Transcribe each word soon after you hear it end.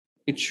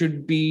it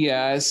should be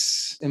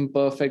as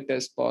imperfect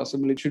as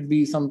possible. It should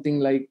be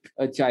something like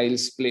a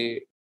child's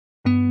play.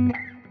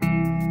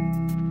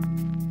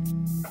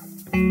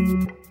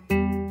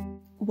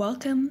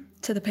 Welcome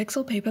to the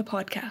Pixel Paper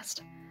Podcast,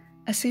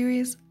 a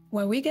series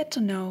where we get to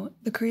know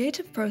the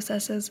creative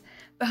processes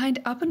behind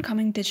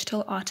up-and-coming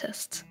digital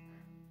artists.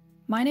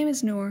 My name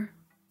is Noor,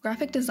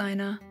 graphic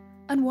designer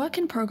and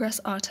work-in-progress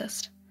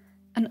artist,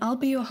 and I'll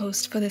be your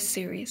host for this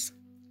series.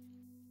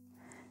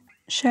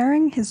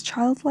 Sharing his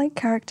childlike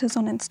characters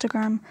on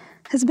Instagram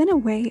has been a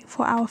way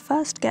for our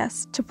first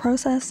guest to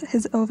process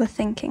his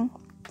overthinking.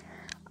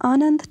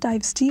 Anand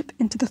dives deep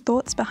into the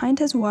thoughts behind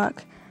his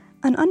work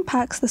and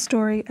unpacks the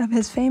story of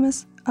his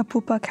famous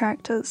Apupa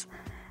characters,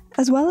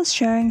 as well as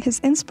sharing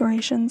his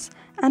inspirations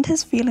and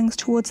his feelings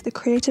towards the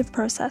creative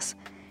process,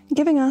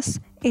 giving us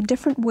a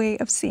different way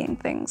of seeing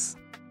things.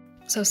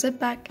 So sit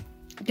back,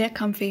 get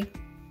comfy,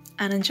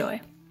 and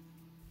enjoy.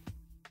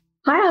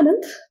 Hi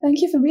Anand,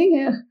 thank you for being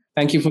here.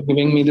 Thank you for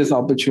giving me this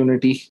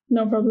opportunity.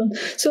 No problem.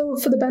 So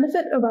for the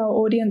benefit of our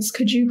audience,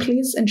 could you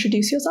please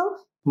introduce yourself?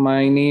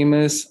 My name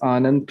is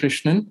Anand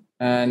Krishnan,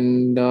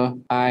 and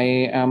I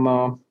am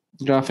a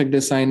graphic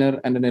designer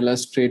and an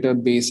illustrator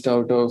based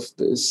out of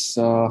this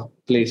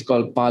place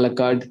called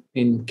Palakkad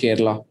in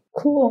Kerala.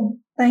 Cool.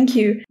 Thank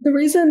you. The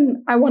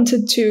reason I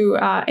wanted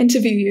to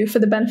interview you for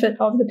the benefit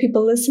of the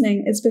people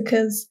listening is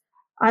because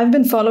I've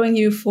been following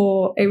you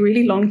for a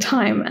really long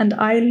time and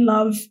I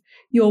love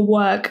your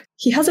work.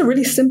 He has a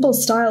really simple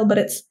style, but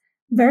it's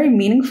very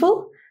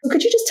meaningful.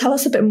 Could you just tell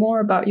us a bit more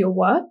about your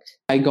work?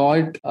 I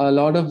got a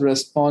lot of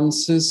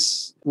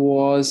responses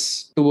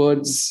was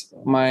towards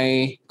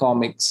my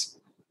comics.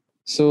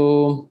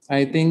 So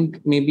I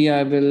think maybe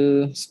I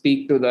will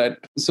speak to that.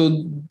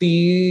 So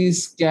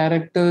these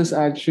characters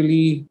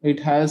actually,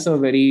 it has a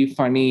very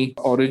funny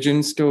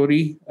origin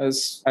story,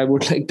 as I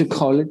would like to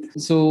call it.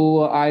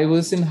 So I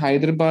was in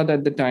Hyderabad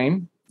at the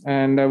time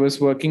and I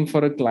was working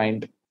for a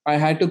client. I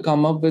had to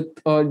come up with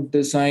a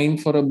design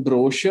for a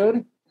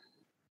brochure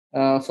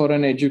for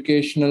an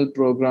educational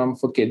program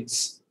for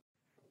kids.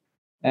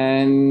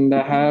 And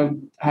I have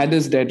had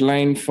this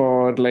deadline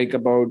for like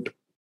about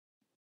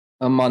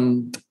a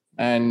month.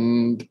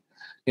 And,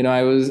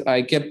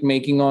 I kept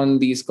making on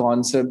these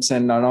concepts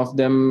and none of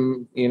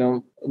them,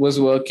 was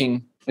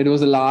working. It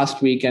was the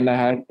last week and I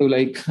had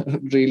to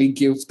really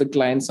give the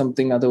client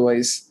something.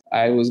 Otherwise,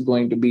 I was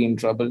going to be in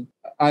trouble.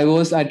 I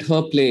was at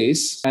her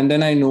place and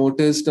then I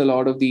noticed a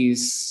lot of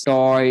these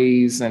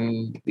toys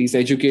and these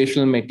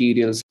educational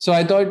materials. So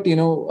I thought,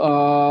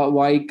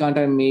 why can't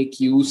I make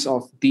use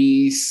of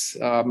these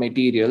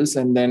materials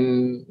and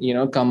then,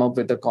 come up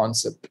with a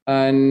concept?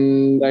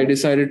 And I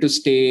decided to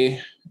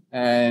stay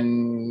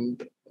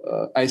and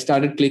I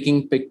started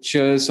clicking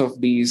pictures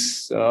of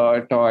these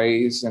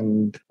toys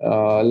and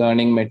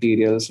learning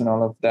materials and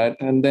all of that.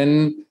 And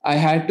then I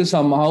had to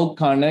somehow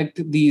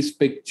connect these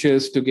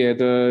pictures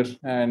together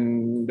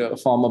and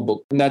form a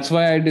book. And that's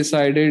why I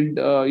decided,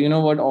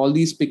 all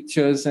these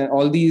pictures and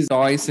all these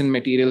toys and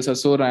materials are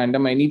so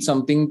random. I need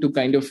something to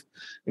kind of,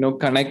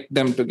 connect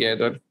them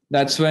together.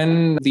 That's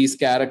when these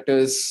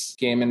characters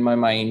came in my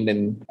mind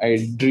and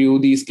I drew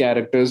these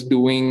characters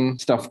doing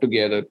stuff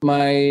together.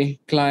 My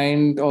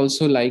client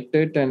also liked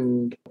it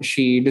and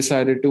she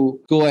decided to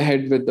go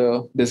ahead with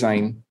the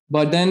design.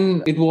 But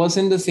then it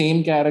wasn't the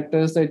same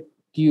characters that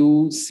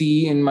you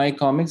see in my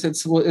comics. It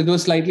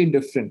was slightly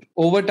different.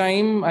 Over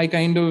time, I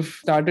kind of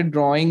started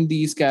drawing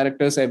these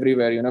characters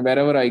everywhere,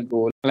 wherever I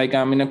go. Like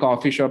I'm in a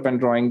coffee shop and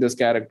drawing these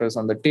characters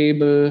on the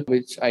table,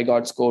 which I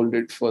got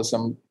scolded for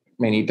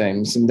many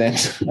times. And then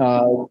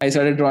I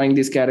started drawing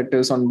these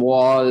characters on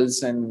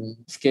walls and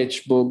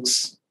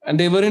sketchbooks. And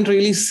they weren't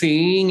really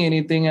saying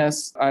anything at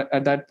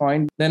that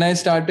point. Then I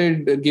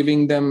started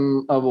giving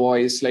them a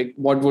voice, like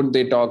what would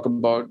they talk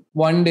about?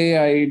 One day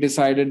I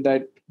decided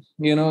that,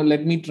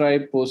 let me try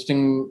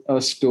posting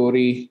a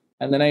story.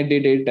 And then I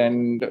did it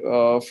and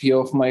a few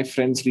of my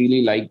friends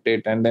really liked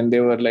it. And then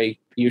they were like,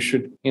 you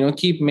should,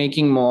 keep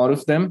making more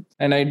of them.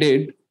 And I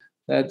did.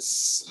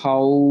 That's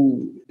how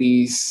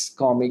these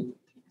comics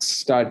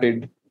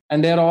started.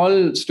 And they're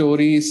all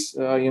stories,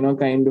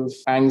 kind of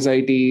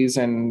anxieties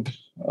and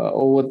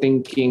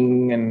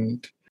overthinking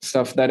and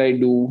stuff that I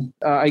do.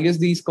 I guess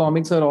these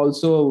comics are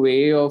also a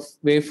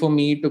way for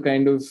me to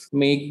kind of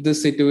make the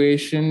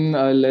situation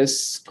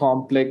less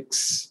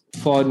complex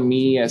for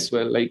me as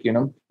well,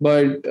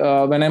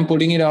 But when I'm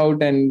putting it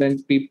out and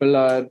then people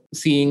are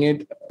seeing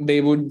it,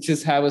 they would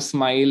just have a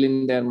smile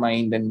in their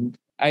mind. And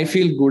I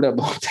feel good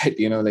about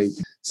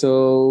that,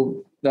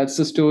 So that's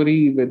the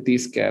story with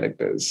these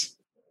characters.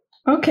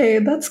 Okay,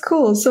 that's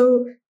cool.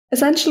 So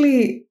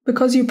essentially,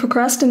 because you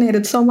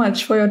procrastinated so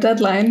much for your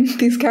deadline,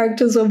 these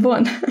characters were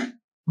born.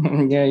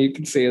 Yeah, you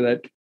could say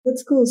that.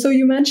 That's cool. So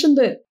you mentioned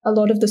that a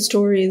lot of the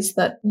stories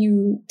that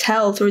you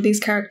tell through these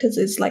characters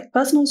is like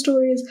personal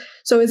stories.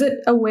 So is it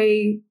a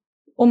way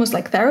almost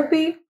like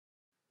therapy?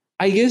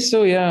 I guess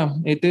so, yeah.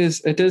 It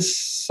is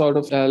sort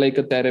of like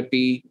a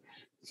therapy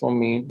for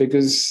me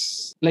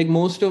because like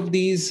most of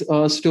these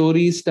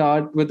stories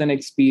start with an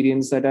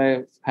experience that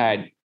I've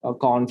had. a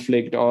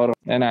conflict or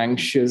an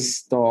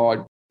anxious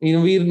thought.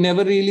 We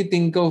never really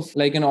think of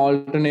like an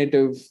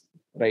alternative,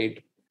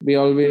 right? We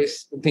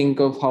always think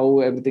of how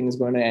everything is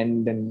going to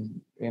end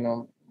and,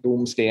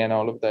 doomsday and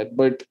all of that.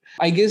 But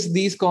I guess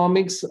these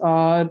comics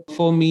are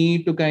for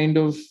me to kind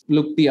of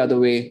look the other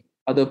way,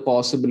 other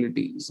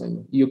possibilities.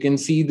 And you can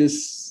see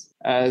this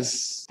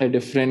as an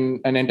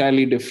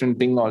entirely different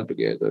thing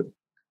altogether.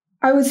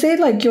 I would say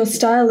like your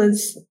style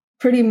is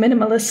pretty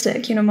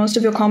minimalistic. Most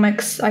of your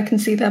comics, I can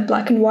see they're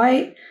black and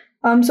white.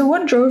 So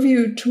what drove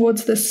you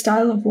towards this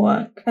style of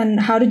work, and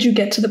how did you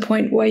get to the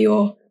point where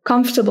you're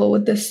comfortable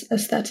with this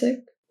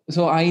aesthetic?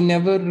 So I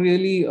never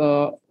really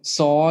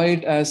saw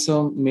it as a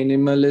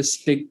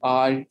minimalistic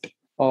art,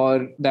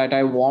 or that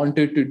I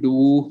wanted to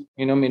do,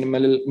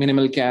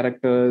 minimal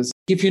characters.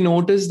 If you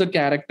notice the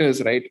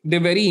characters, right, they're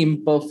very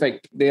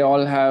imperfect. They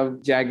all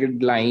have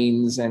jagged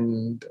lines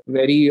and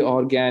very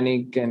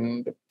organic,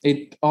 and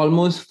it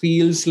almost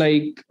feels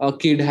like a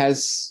kid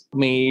has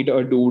made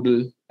a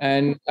doodle.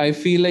 And I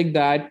feel like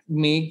that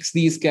makes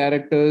these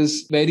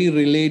characters very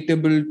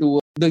relatable to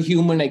the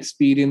human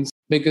experience,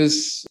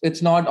 because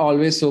it's not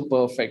always so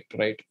perfect,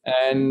 right?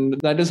 And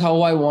that is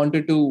how I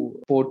wanted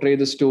to portray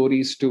the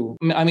stories too.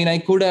 I mean, I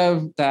could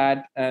have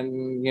that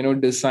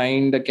and,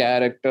 designed the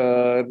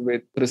character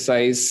with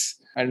precise,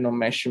 I don't know,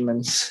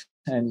 measurements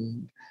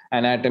and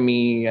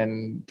anatomy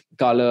and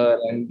color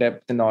and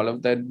depth and all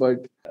of that.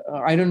 But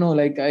I don't know,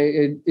 like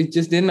it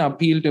just didn't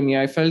appeal to me.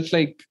 I felt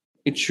like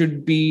it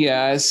should be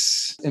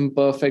as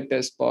imperfect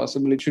as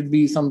possible. It should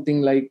be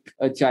something like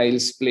a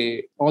child's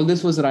play. All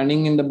this was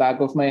running in the back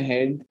of my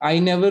head. I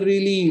never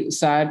really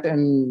sat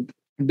and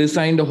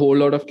designed a whole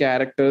lot of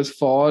characters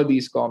for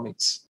these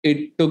comics.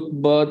 It took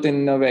birth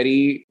in a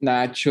very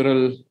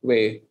natural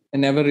way. I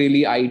never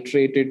really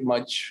iterated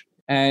much.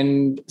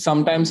 And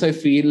sometimes I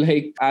feel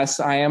like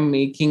as I am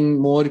making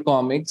more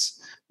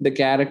comics, the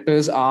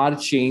characters are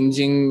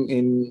changing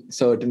in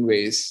certain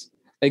ways.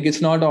 Like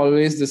it's not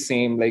always the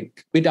same.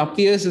 Like it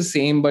appears the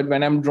same, but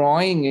when I'm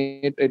drawing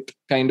it, it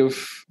kind of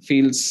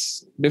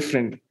feels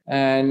different.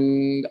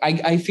 And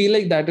I feel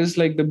like that is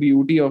like the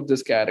beauty of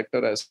this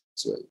character as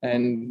well.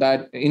 And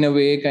that in a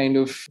way kind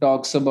of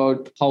talks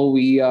about how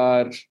we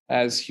are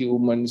as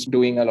humans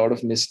doing a lot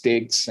of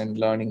mistakes and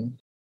learning.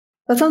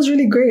 That sounds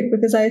really great,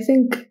 because I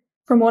think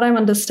from what I'm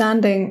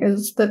understanding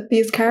is that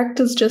these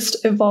characters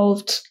just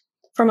evolved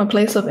from a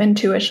place of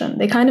intuition.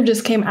 They kind of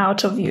just came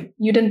out of you.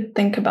 You didn't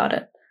think about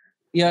it.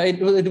 Yeah,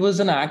 it was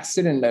an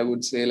accident, I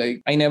would say.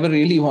 Like I never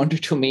really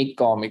wanted to make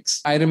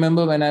comics. I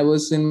remember when I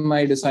was in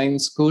my design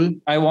school,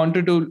 I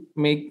wanted to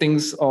make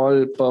things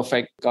all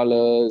perfect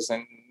colors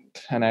and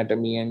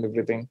anatomy and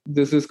everything.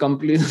 This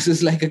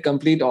is like a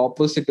complete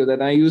opposite to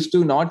that. I used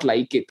to not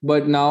like it,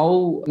 but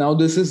now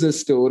this is a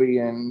story,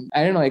 and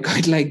I don't know, I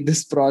quite like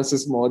this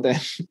process more than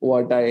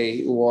what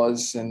I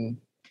was in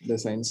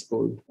design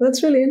school.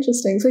 That's really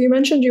interesting. So you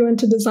mentioned you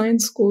went to design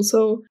school.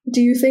 So do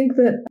you think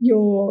that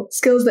your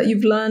skills that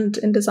you've learned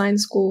in design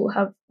school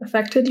have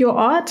affected your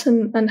art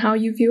and how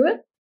you view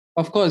it?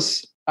 Of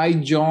course, I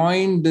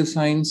joined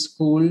design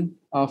school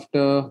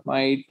after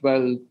my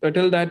 12th.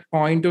 Until that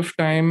point of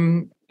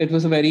time, it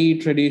was a very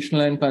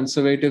traditional and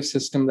conservative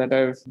system that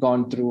I've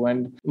gone through.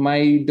 And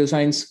my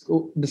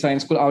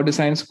our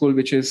design school,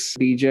 which is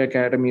DJ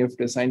Academy of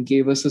Design,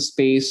 gave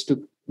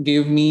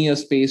me a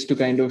space to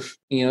kind of,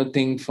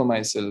 think for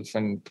myself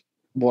and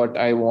what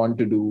I want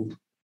to do.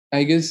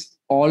 I guess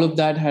all of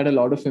that had a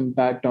lot of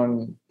impact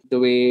on the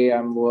way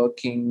I'm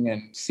working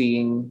and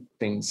seeing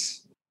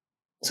things.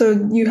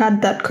 So you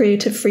had that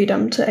creative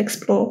freedom to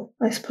explore,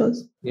 I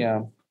suppose.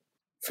 Yeah.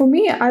 For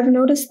me, I've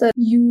noticed that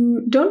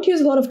you don't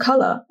use a lot of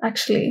color,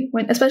 actually,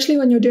 especially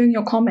when you're doing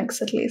your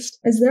comics, at least.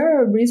 Is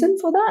there a reason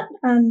for that?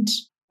 And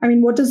I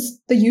mean, what does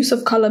the use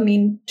of color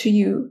mean to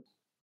you?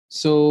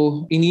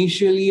 So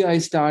initially, I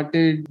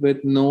started with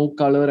no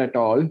color at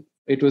all.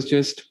 It was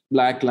just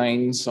black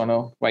lines on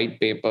a white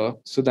paper.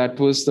 So that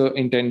was the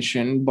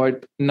intention.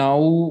 But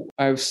now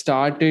I've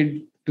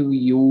started to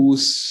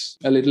use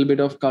a little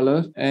bit of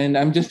color, and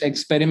I'm just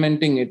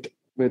experimenting it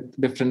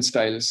with different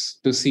styles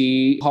to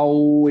see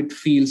how it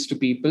feels to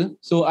people.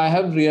 So I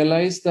have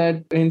realized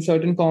that in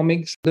certain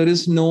comics, there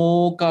is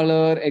no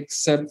color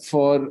except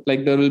for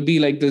like there will be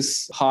like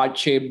this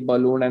heart-shaped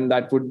balloon, and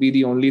that would be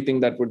the only thing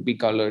that would be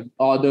colored.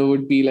 Or there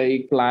would be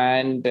like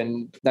plant,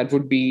 and that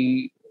would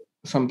be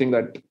something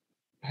that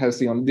has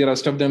the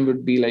rest of them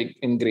would be like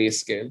in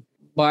grayscale.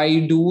 By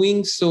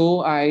doing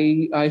so,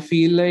 I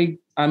feel like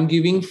I'm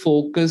giving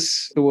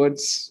focus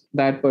towards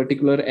that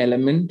particular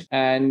element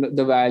and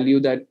the value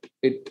that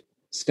it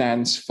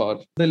stands for.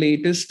 The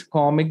latest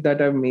comic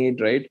that I've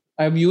made, right?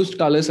 I've used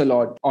colors a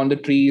lot on the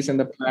trees and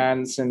the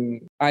plants,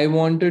 and I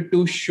wanted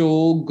to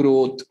show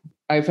growth.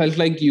 I felt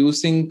like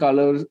using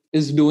color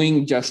is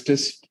doing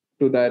justice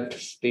to that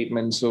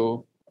statement.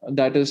 So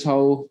that is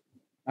how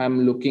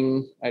I'm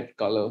looking at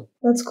color.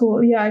 That's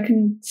cool. Yeah, I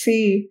can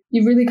see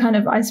you really kind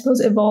of, I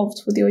suppose,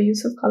 evolved with your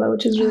use of color,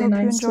 which is really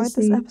nice to see. I hope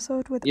you enjoyed this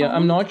episode with Yeah,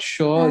 I'm not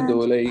sure though.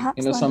 Like,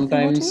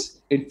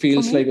 sometimes it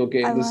feels like,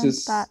 okay, this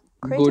is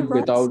Creative good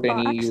ruts without are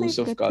any actually a use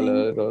of good thing,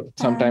 color, or and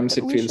sometimes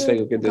it we feels like,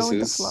 should okay, go this with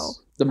the flow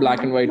is the black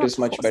and and white not is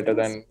to much force better things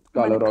than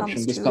when it color comes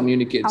option. This to our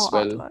communicates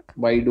well. artwork.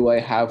 Why do I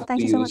have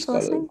Thank to you so much use for color?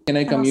 listening, Can I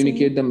and I'll see you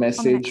communicate the on the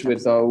message next episode.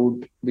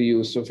 without the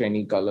use of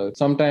any color?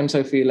 Sometimes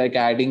I feel like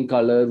adding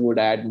color would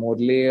add more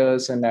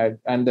layers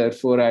and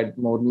therefore add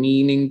more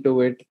meaning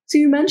to it. So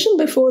you mentioned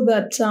before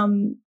that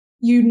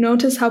you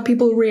notice how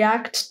people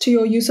react to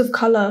your use of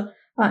color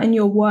in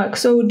your work.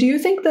 So do you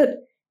think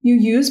that you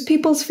use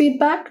people's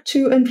feedback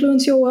to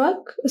influence your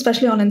work,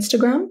 especially on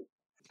Instagram?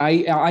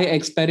 I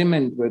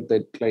experiment with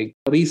it. Like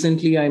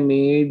recently, I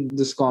made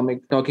this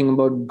comic talking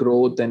about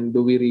growth and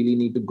do we really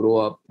need to grow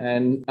up?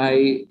 And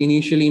I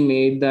initially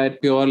made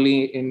that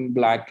purely in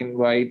black and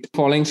white,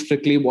 following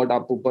strictly what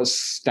Apupas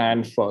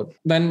stand for.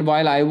 Then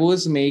while I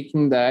was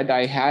making that,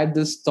 I had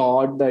this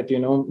thought that,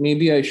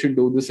 maybe I should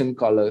do this in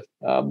color.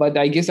 But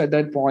I guess at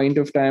that point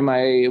of time,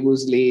 I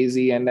was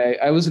lazy and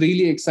I was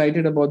really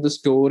excited about the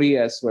story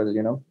as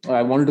well.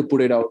 I wanted to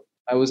put it out.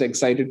 I was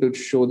excited to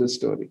show the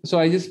story. So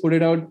I just put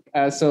it out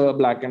as a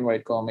black and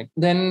white comic.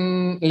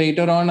 Then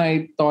later on,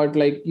 I thought,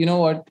 like, you know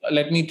what,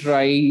 let me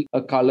try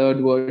a colored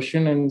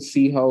version and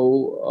see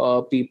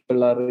how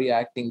people are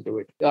reacting to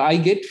it. I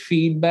get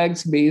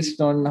feedbacks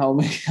based on how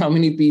many, how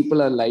many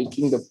people are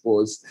liking the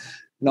post.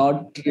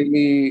 Not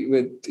really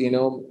with,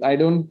 I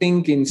don't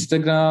think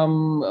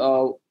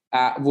Instagram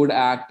would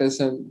act as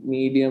a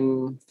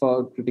medium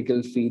for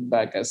critical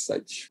feedback as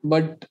such.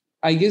 But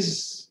I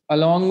guess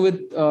along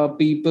with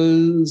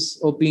people's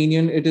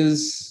opinion,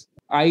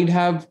 I'd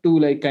have to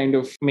like kind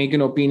of make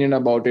an opinion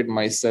about it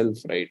myself,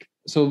 right?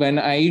 So when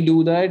I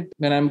do that,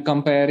 when I'm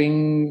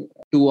comparing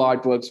two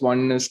artworks,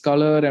 one is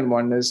color and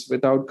one is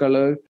without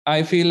color,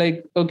 I feel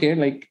like, okay,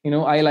 like,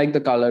 I like the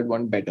colored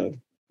one better.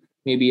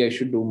 Maybe I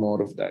should do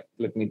more of that.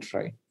 Let me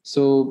try.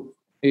 So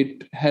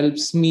it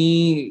helps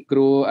me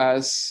grow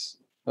as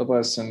a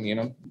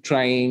person,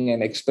 trying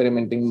and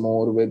experimenting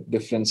more with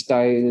different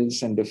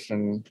styles and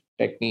different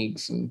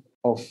techniques and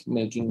of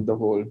making the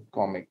whole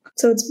comic.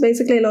 So it's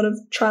basically a lot of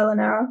trial and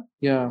error.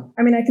 Yeah.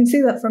 I mean, I can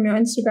see that from your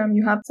Instagram,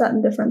 you have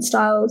certain different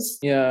styles.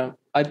 Yeah.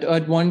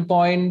 At one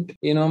point,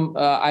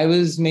 I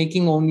was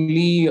making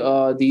only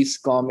these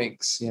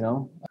comics,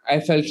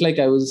 I felt like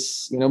I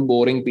was,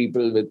 boring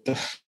people with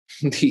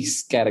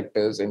these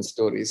characters and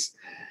stories.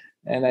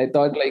 And I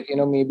thought, like,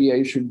 maybe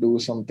I should do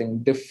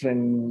something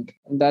different.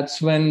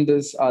 That's when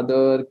this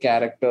other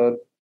character,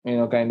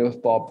 kind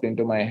of popped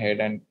into my head.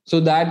 And so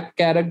that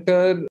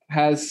character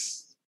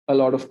has a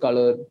lot of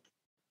color.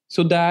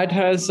 So that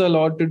has a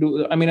lot to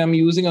do. I mean, I'm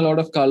using a lot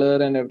of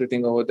color and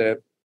everything over there.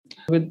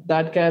 With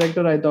that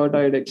character, I thought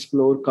I'd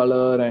explore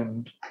color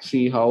and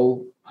see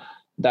how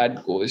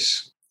that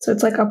goes. So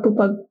it's like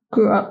Apupa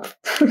grew up.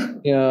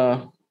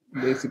 Yeah,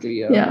 basically,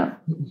 yeah. Yeah.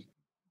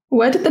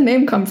 Where did the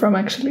name come from,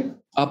 actually?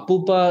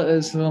 Appupa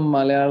is a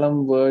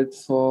Malayalam word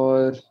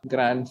for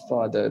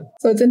grandfather.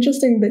 So it's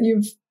interesting that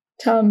you've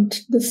termed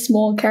this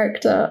small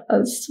character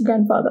as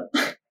grandfather.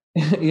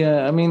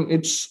 Yeah, I mean,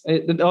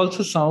 it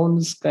also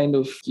sounds kind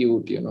of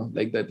cute,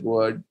 like that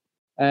word.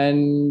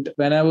 And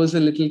when I was a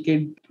little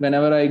kid,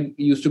 whenever I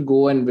used to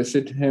go and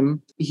visit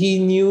him, he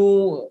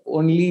knew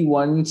only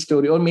one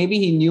story, or maybe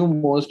he knew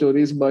more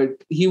stories, but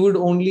he would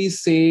only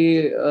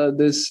say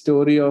this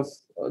story of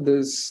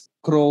this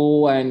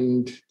crow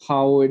and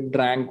how it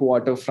drank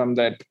water from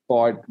that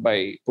pot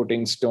by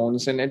putting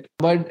stones in it.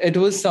 But it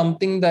was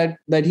something that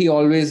he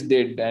always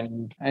did,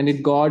 and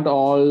it got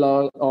all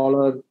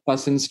our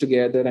cousins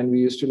together, and we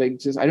used to like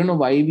just, I don't know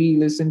why we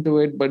listened to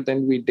it, but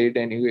then we did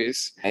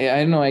anyways. I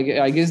don't know.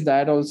 I guess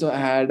that also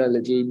had a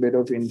little bit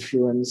of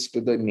influence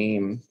to the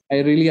name. I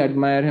really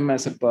admire him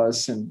as a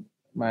person,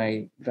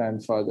 my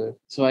grandfather.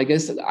 So I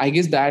guess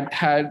that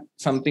had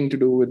something to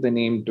do with the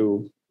name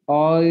too.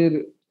 Or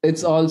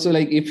it's also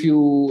like if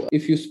you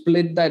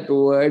split that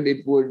word, it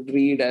would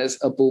read as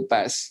a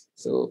poopas.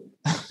 So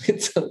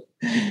it's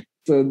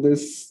so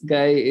this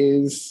guy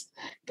is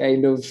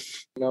kind of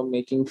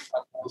making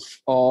fun of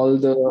all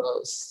the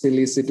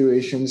silly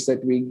situations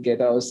that we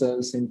get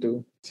ourselves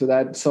into. So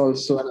that's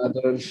also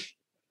another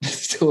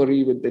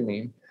story with the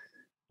name.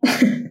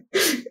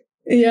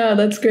 Yeah,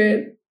 that's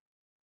great.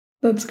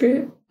 That's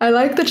great. I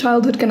like the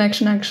childhood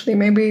connection, actually.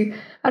 Maybe,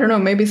 I don't know,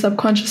 maybe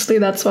subconsciously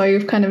that's why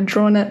you've kind of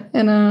drawn it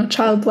in a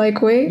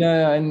childlike way.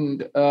 Yeah,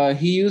 and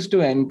he used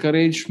to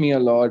encourage me a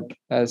lot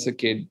as a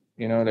kid,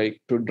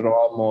 like to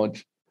draw more.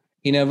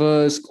 He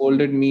never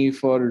scolded me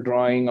for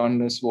drawing on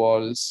his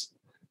walls.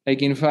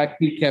 Like, in fact,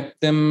 he kept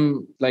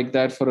them like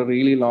that for a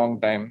really long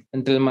time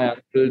until my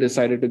uncle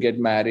decided to get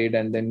married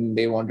and then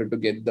they wanted to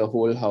get the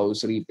whole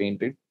house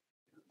repainted.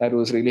 That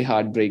was really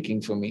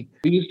heartbreaking for me.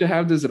 We used to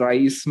have this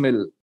rice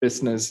mill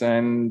business,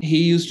 and he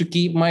used to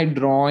keep my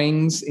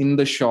drawings in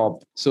the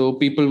shop. So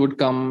people would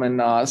come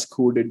and ask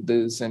who did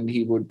this, and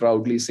he would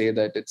proudly say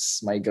that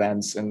it's my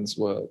grandson's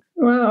work.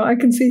 Wow, I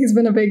can see he's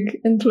been a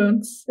big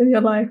influence in your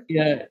life.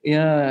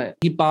 Yeah.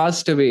 He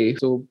passed away.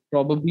 So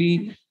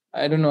probably,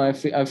 I don't know. I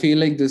feel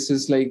like this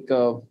is like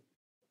a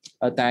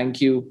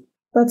thank you.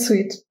 That's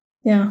sweet.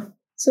 Yeah.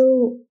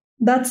 So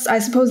I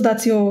suppose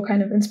that's your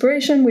kind of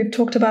inspiration. We've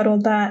talked about all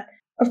that.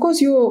 Of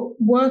course, your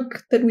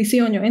work that we see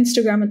on your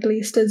Instagram, at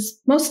least, is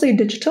mostly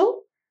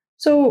digital.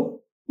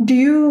 So do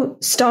you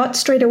start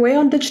straight away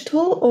on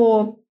digital,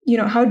 or,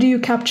 how do you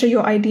capture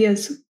your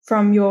ideas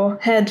from your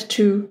head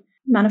to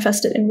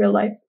manifest it in real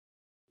life?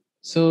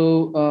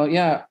 So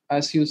yeah,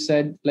 as you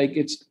said, like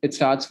it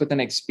starts with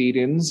an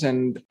experience,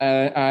 and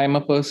I'm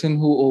a person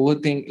who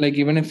overthink. Like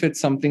even if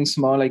it's something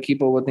small, I keep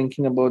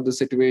overthinking about the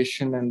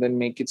situation and then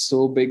make it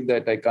so big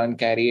that I can't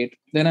carry it.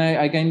 Then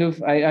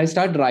I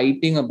start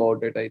writing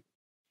about it.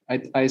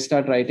 I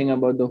start writing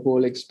about the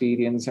whole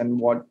experience and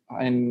what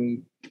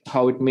and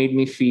how it made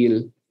me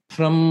feel.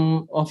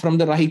 From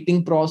the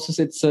writing process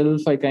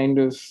itself, I kind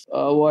of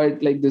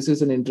what like this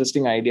is an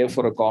interesting idea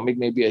for a comic.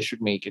 Maybe I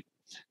should make it.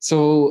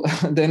 So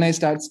then I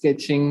start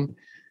sketching,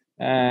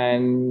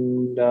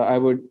 and I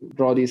would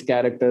draw these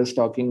characters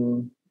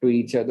talking to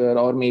each other,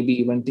 or maybe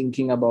even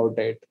thinking about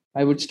it.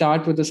 I would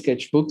start with a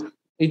sketchbook.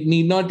 It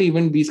need not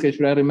even be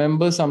sketchbook. I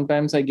remember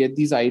sometimes I get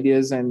these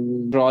ideas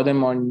and draw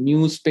them on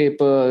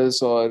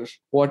newspapers or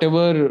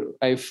whatever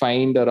I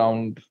find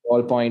around,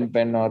 ballpoint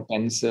pen or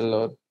pencil,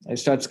 or I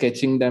start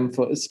sketching them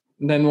first.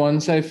 Then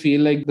once I feel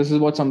like this is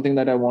what something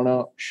that I want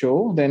to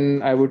show,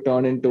 then I would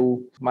turn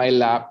into my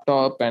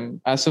laptop.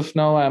 And as of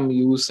now, I'm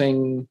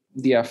using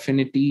the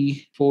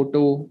Affinity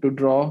Photo to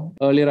draw.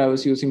 Earlier, I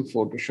was using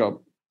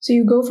Photoshop. So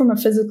you go from a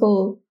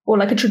physical or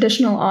like a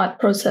traditional art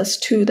process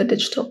to the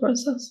digital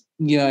process.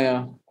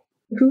 Yeah.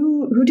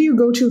 Who do you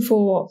go to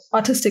for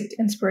artistic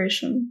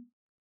inspiration?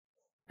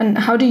 And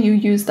how do you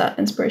use that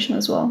inspiration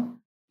as well?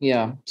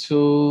 Yeah.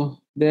 So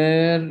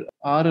there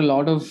are a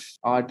lot of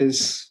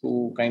artists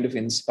who kind of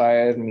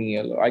inspire me.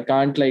 I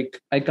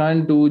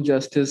can't do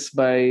justice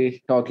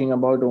by talking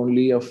about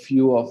only a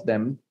few of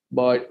them,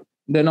 but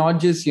they're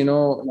not just,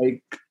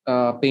 like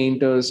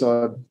painters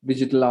or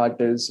digital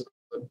artists.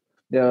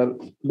 There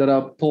there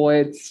are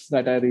poets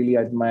that I really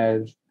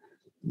admire.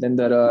 Then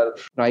there are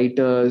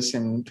writers,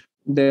 and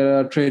there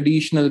are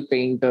traditional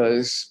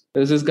painters.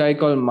 There's this guy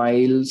called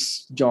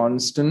Miles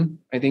Johnston.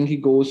 I think he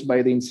goes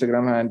by the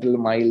Instagram handle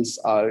Miles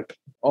Art.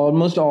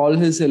 Almost all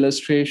his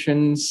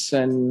illustrations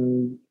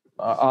and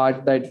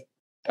art that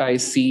I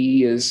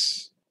see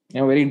is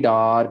very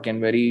dark and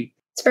very.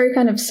 It's very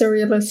kind of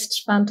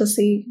surrealist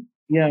fantasy.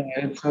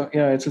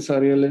 It's a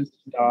surrealist,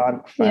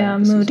 dark Yeah,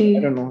 fantasy. moody. I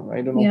don't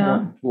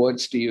know what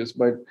words to use,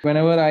 but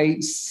whenever I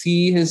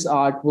see his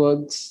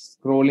artworks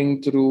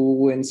scrolling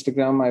through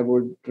Instagram,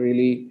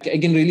 I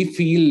can really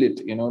feel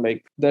it.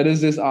 Like there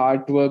is this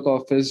artwork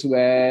of his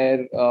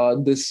where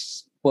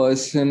this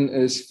person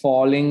is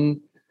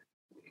falling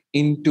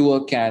into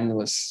a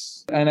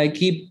canvas, and I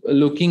keep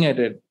looking at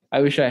it. I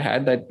wish I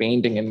had that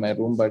painting in my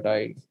room, but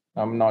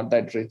I'm not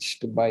that rich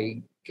to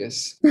buy.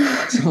 Guess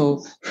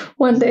so.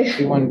 One day,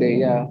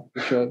 yeah,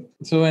 for sure.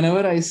 So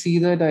whenever I see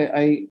that,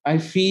 I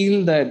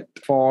feel that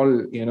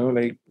fall.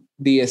 Like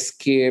the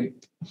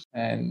escape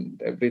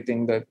and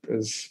everything that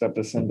is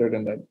represented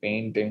in that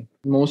painting.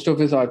 Most of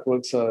his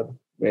artworks are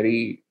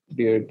very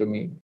dear to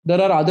me.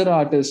 There are other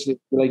artists,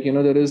 like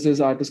there is this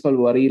artist called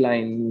Worry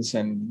Lines,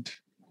 and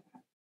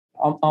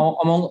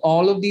among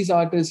all of these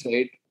artists,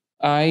 right?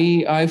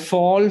 I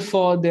fall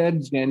for their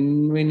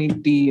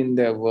genuinity in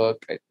their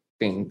work. I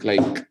think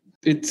like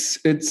it's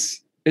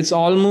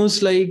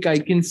almost like I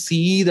can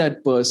see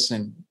that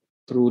person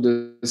through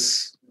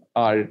this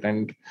art,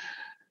 and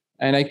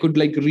I could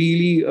like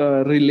really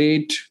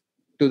relate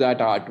to that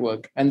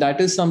artwork, and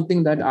that is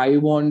something that I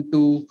want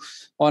to,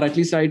 or at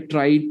least I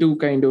try to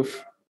kind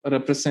of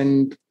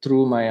represent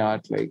through my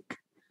art. Like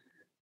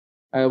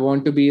I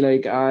want to be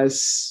like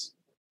as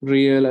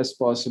real as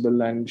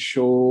possible and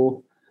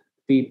show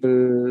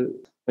people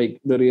like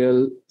the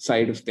real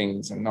side of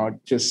things, and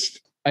not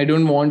just I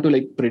don't want to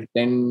like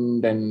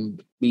pretend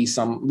and be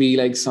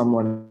like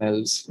someone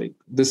else. Like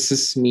this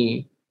is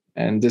me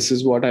and this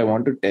is what I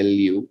want to tell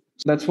you.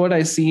 So that's what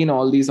I see in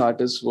all these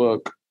artists'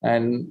 work,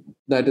 and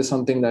that is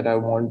something that I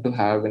want to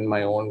have in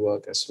my own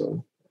work as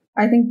well.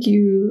 I think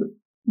you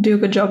do a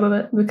good job of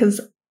it, because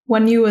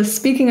when you were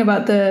speaking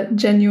about the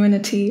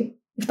genuinity,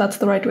 if that's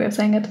the right way of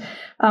saying it,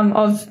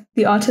 of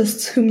the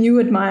artists whom you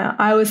admire,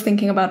 I was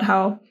thinking about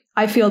how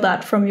I feel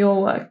that from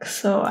your work.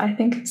 So I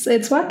think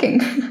it's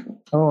working.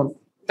 Oh,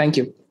 thank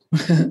you.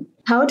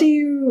 How do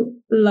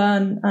you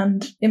learn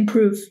and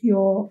improve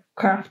your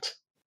craft?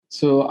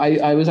 So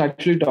I was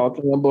actually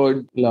talking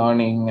about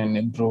learning and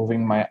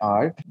improving my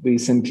art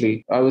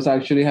recently. I was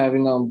actually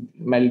having a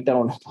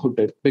meltdown about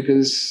it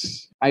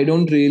because I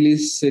don't really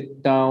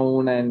sit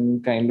down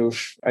and kind of,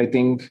 I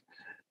think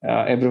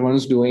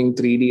everyone's doing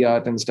 3D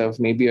art and stuff.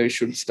 Maybe I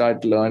should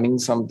start learning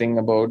something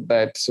about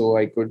that so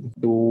I could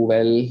do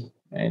well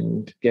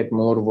and get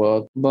more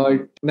work.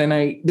 But then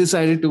I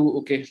decided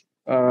to,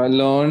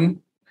 learn,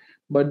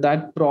 but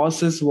that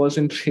process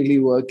wasn't really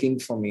working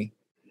for me.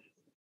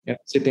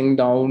 Sitting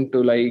down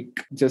to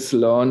like just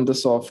learn the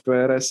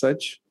software as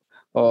such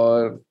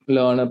or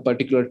learn a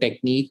particular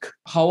technique.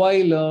 How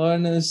I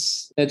learn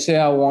is, let's say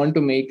I want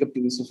to make a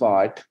piece of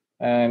art,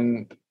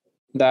 and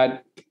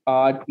that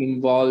art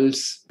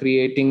involves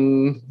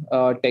creating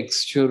a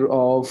texture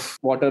of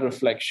water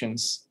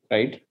reflections,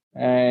 right?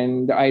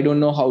 And I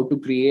don't know how to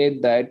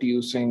create that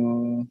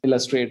using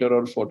Illustrator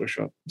or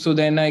Photoshop. So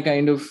then I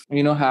kind of,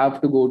 have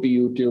to go to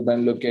YouTube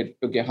and look at,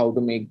 okay, how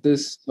to make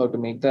this, how to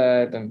make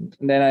that. And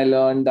then I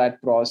learned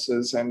that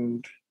process.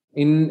 And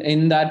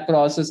in that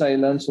process, I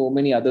learned so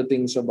many other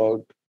things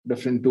about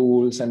different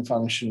tools and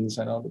functions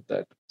and all of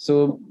that.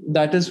 So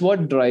that is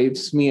what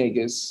drives me, I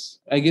guess.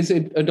 I guess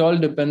it all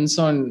depends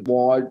on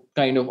what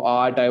kind of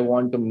art I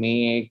want to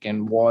make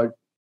and what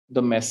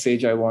the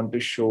message I want to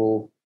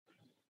show.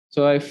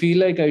 So I feel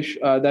like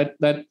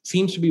that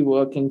seems to be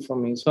working for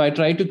me. So I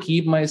try to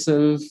keep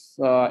myself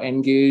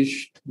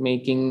engaged,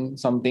 making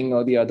something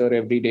or the other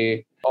every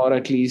day, or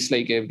at least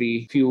like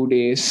every few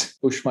days,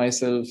 push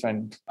myself.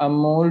 And I'm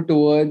more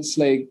towards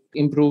like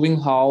improving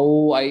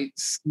how I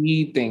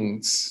see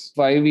things.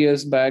 5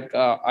 years back,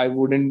 I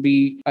wouldn't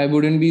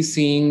be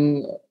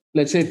seeing,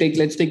 let's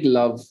take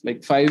love.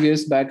 Like 5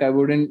 years back, I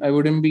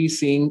wouldn't be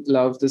seeing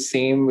love the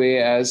same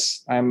way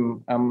as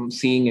I'm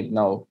seeing it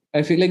now.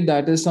 I feel like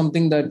that is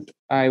something that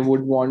I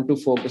would want to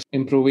focus,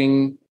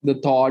 improving the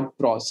thought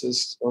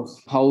process of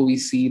how we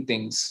see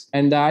things.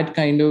 And that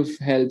kind of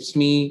helps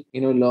me,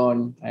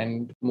 learn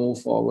and move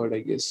forward,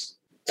 I guess.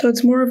 So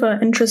it's more of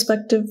an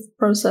introspective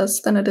process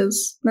than it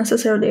is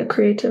necessarily a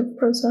creative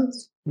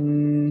process.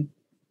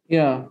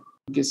 Yeah,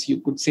 I guess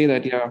you could say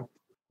that, yeah.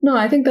 No,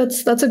 I think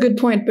that's a good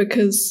point,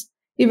 because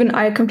even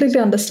I completely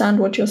understand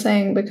what you're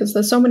saying, because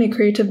there's so many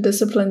creative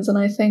disciplines, and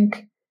I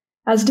think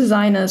as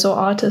designers or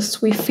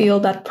artists, we feel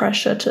that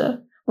pressure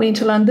we need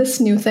to learn this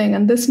new thing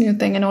and this new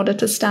thing in order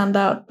to stand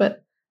out.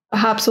 But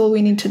perhaps all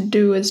we need to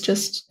do is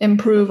just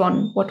improve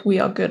on what we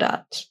are good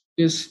at.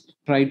 Just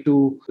try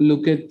to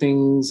look at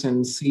things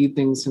and see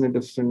things in a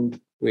different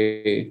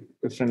way,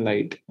 different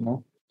light.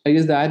 I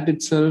guess that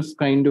itself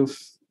kind of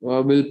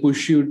will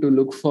push you to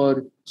look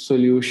for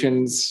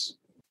solutions,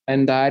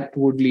 and that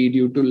would lead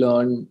you to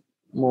learn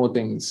more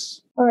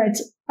things. All right.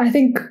 I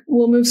think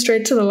we'll move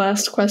straight to the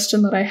last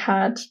question that I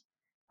had,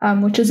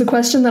 which is a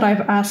question that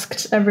I've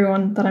asked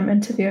everyone that I'm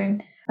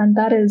interviewing. And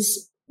that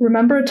is,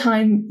 remember a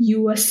time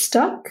you were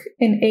stuck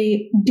in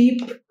a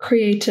deep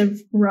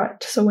creative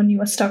rut. So when you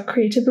were stuck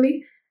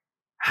creatively,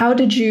 how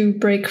did you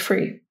break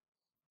free?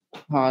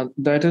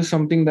 That is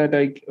something that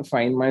I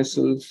find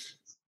myself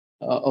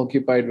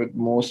occupied with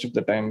most of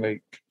the time.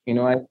 Like,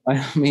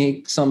 I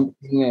make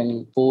something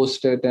and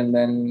post it. And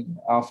then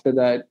after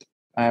that,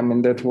 I'm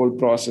in that whole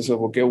process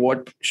of, okay,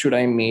 what should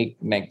I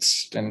make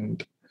next?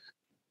 And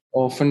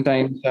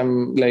oftentimes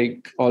I'm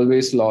like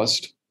always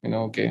lost,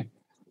 okay,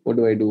 what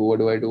do I do? What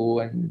do I do?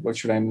 And what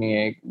should I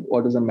make?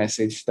 What is the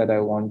message that I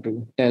want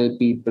to tell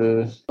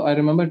people? I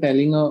remember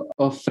telling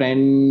a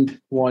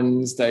friend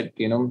once that,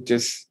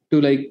 just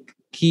to like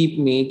keep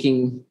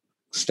making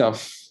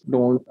stuff.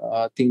 Don't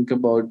think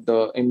about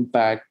the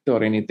impact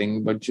or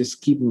anything, but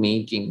just keep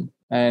making.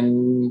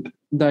 And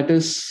that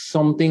is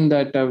something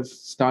that I've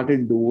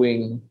started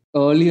doing.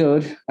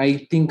 Earlier,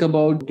 I think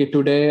about, okay,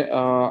 today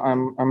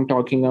I'm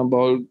talking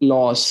about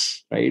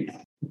loss, right?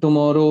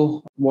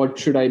 Tomorrow, what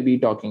should I be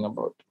talking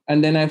about?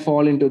 And then I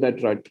fall into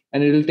that rut,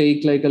 and it'll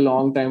take like a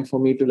long time for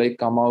me to like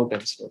come out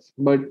and stuff.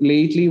 But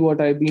lately,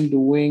 what I've been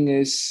doing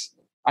is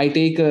I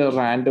take a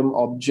random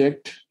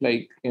object,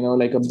 like,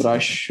 like a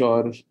brush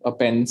or a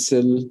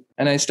pencil,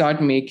 and I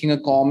start making a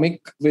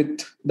comic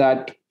with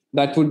that.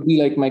 That would be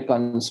like my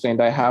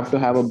constraint. I have to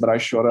have a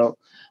brush or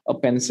a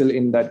pencil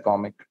in that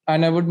comic,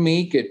 and I would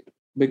make it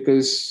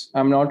because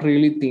I'm not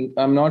really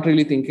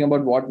thinking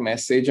about what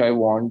message I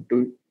want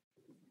to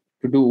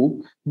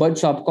do, but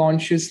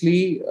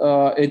subconsciously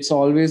it's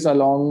always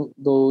along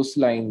those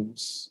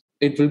lines.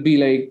 It will be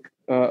like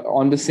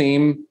on the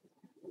same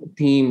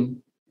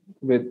theme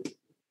with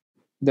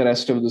the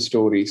rest of the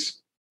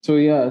stories. So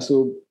yeah,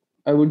 so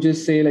I would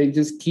just say, like,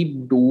 just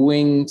keep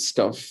doing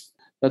stuff.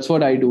 That's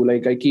what I do.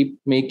 Like, I keep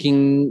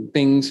making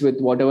things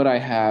with whatever I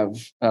have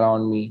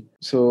around me.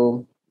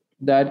 So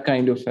that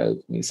kind of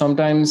helps me.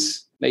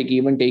 Sometimes, like,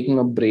 even taking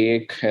a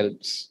break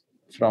helps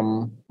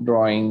from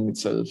drawing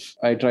itself.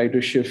 I try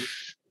to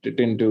shift it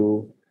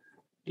into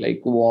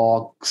like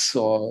walks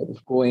or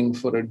going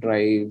for a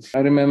drive. I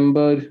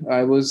remember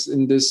I was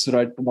in this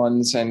rut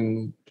once,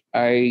 and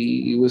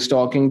I was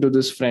talking to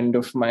this friend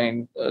of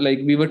mine. Like,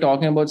 we were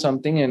talking about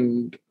something,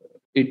 and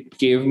it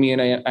gave me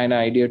an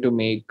idea to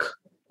make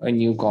a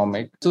new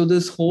comic. So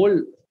this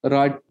whole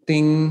rut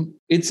thing,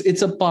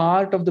 it's a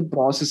part of the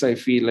process. I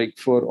feel like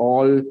for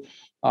all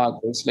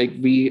artists, like,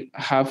 we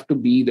have to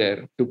be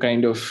there to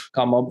kind of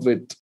come up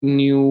with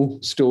new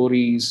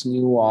stories,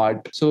 new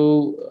art.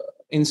 So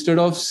instead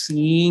of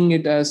seeing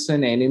it as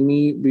an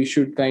enemy, we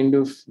should kind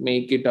of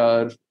make it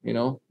our,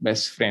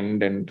 best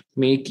friend and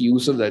make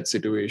use of that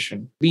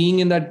situation. Being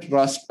in that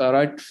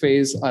rut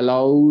phase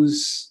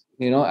allows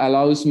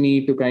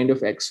me to kind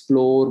of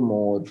explore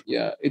more.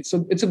 Yeah, it's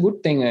a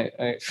good thing.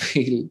 I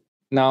feel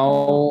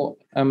now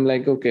I'm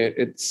like, okay,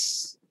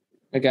 it's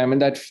like I'm in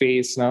that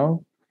phase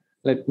now.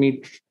 Let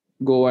me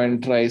go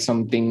and try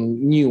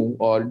something new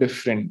or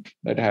different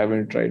that I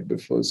haven't tried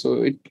before.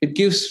 So it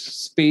gives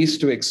space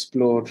to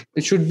explore.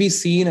 It should be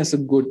seen as a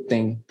good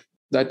thing.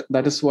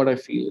 That is what I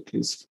feel, at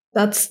least.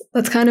 That's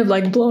kind of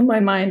like blown my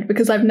mind,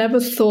 because I've never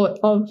thought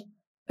of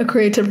a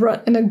creative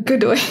rut in a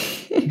good way.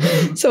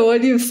 So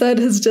what you've said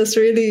has just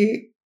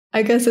really,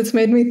 I guess it's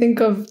made me think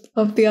of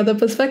the other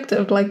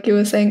perspective, like you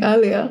were saying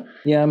earlier.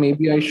 Yeah,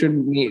 maybe I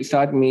should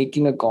start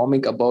making a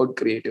comic about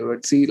creative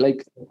rut. See,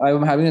 like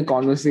I'm having a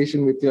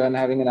conversation with you and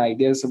having an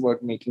ideas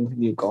about making a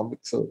new comic.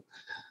 So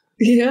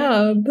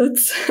yeah,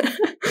 that's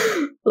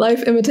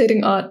life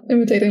imitating art,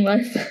 imitating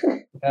life.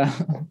 yeah.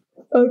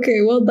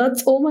 Okay, well,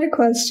 that's all my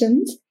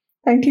questions.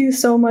 Thank you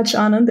so much,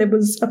 Anand. It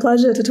was a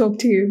pleasure to talk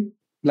to you.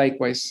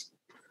 Likewise.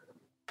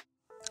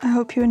 I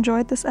hope you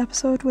enjoyed this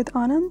episode with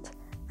Anand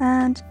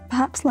and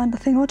perhaps learned a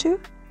thing or two.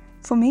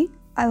 For me,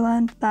 I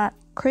learned that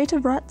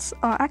creative ruts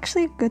are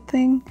actually a good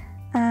thing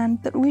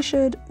and that we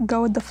should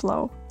go with the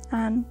flow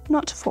and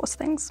not force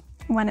things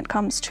when it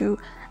comes to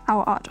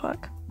our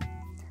artwork.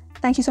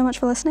 Thank you so much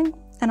for listening,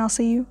 and I'll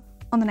see you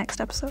on the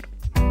next episode.